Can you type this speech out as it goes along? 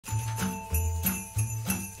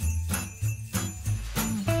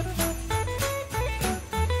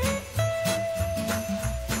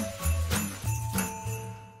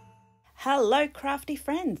Hello crafty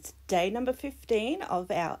friends, day number 15 of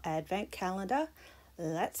our advent calendar.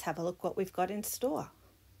 Let's have a look what we've got in store.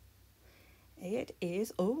 It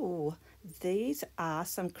is, these are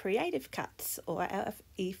some creative cuts or our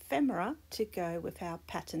ephemera to go with our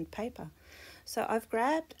patterned paper. So I've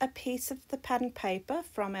grabbed a piece of the patterned paper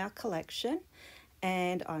from our collection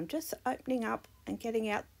and I'm just opening up and getting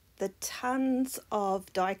out the tons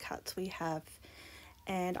of die cuts we have.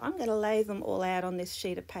 And I'm going to lay them all out on this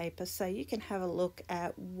sheet of paper so you can have a look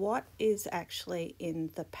at what is actually in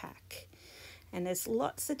the pack. And there's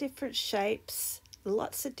lots of different shapes,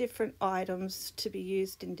 lots of different items to be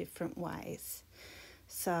used in different ways.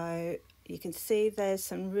 So you can see there's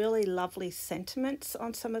some really lovely sentiments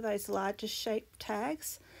on some of those larger shape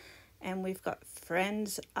tags. And we've got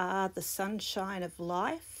friends are the sunshine of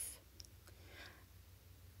life.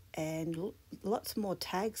 And lots more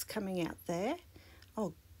tags coming out there.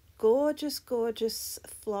 Oh, gorgeous, gorgeous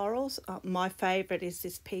florals. My favourite is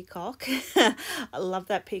this peacock. I love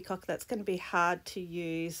that peacock. That's going to be hard to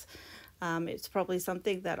use. It's probably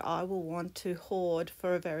something that I will want to hoard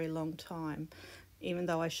for a very long time, even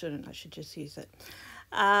though I shouldn't. I should just use it.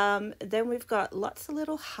 Then we've got lots of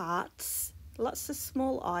little hearts, lots of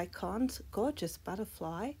small icons, gorgeous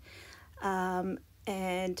butterfly.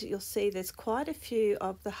 And you'll see there's quite a few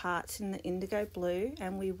of the hearts in the indigo blue,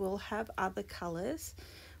 and we will have other colours.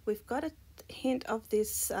 We've got a hint of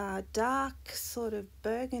this dark sort of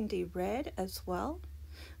burgundy red as well.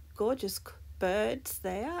 Gorgeous birds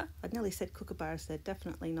there. I nearly said kookaburras, they're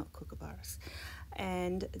definitely not kookaburras.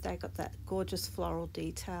 And they got that gorgeous floral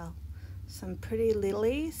detail. Some pretty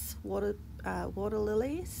lilies, water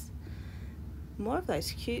lilies. More of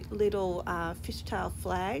those cute little fishtail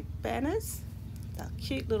flag banners. The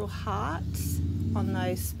cute little hearts on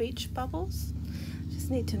those speech bubbles.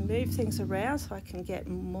 Just need to move things around so I can get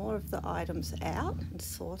more of the items out and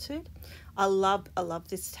sorted. I love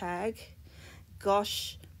this tag.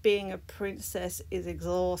 Gosh, being a princess is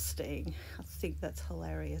exhausting. I think that's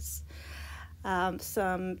hilarious.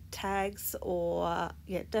 Some tags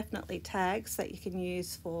definitely tags that you can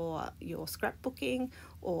use for your scrapbooking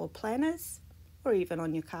or planners or even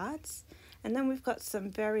on your cards. And then we've got some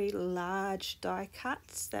very large die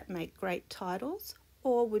cuts that make great titles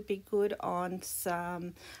or would be good on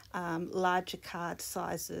some larger card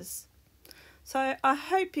sizes. So I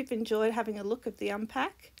hope you've enjoyed having a look at the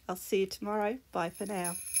unpack. I'll see you tomorrow. Bye for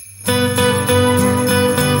now.